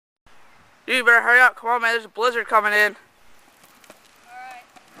Dude, you better hurry up. Come on, man. There's a blizzard coming in. Alright.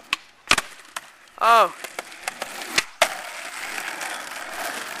 Oh.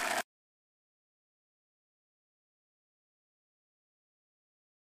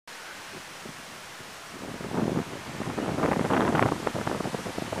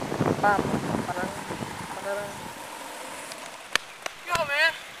 Yo,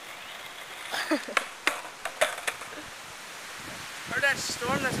 man. Heard that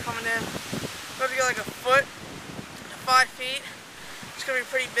storm that's coming in. It's about to get like a foot to 5 feet. It's gonna be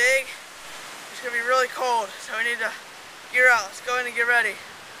pretty big. It's gonna be really cold, so we need to gear out. Let's go in and get ready.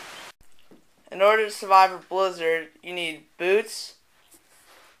 In order to survive a blizzard, you need boots,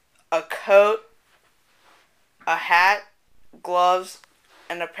 a coat, a hat, gloves,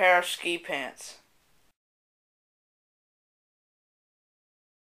 and a pair of ski pants.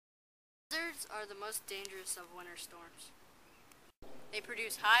 Blizzards are the most dangerous of winter storms. They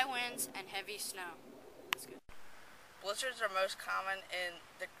produce high winds and heavy snow. That's good. Blizzards are most common in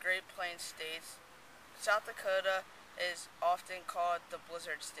the Great Plains states. South Dakota is often called the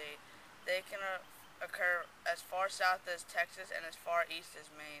blizzard state. They can occur as far south as Texas and as far east as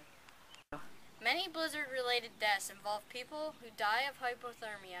Maine. Many blizzard-related deaths involve people who die of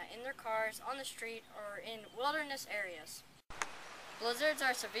hypothermia in their cars, on the street, or in wilderness areas. Blizzards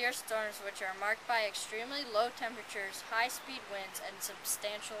are severe storms which are marked by extremely low temperatures, high-speed winds, and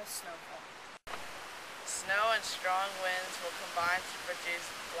substantial snowfall. Snow and strong winds will combine to produce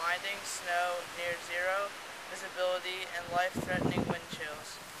blinding snow near zero visibility and life-threatening wind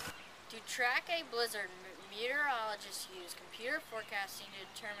chills. To track a blizzard, meteorologists use computer forecasting to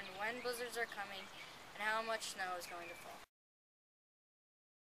determine when blizzards are coming and how much snow is going to fall.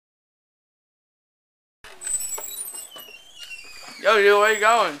 Yo, dude, where you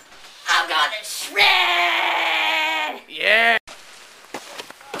going? I'm gonna shred! Yeah!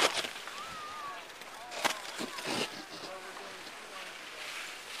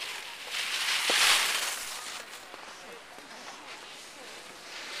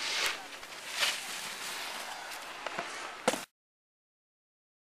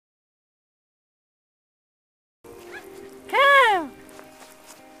 Come!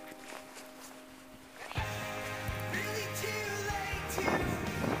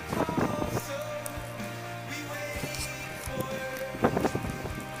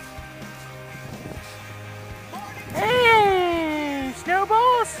 Hey,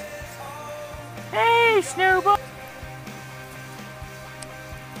 snowballs! Hey, snowball!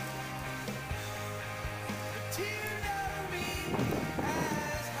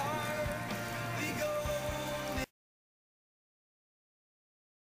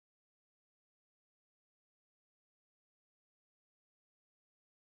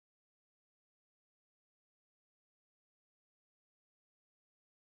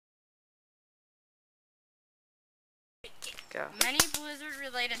 Go. Many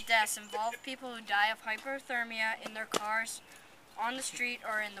blizzard-related deaths involve people who die of hypothermia in their cars, on the street,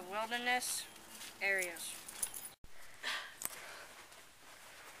 or in the wilderness areas.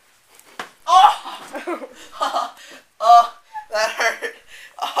 Oh! Oh, that hurt.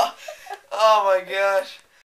 Oh my gosh.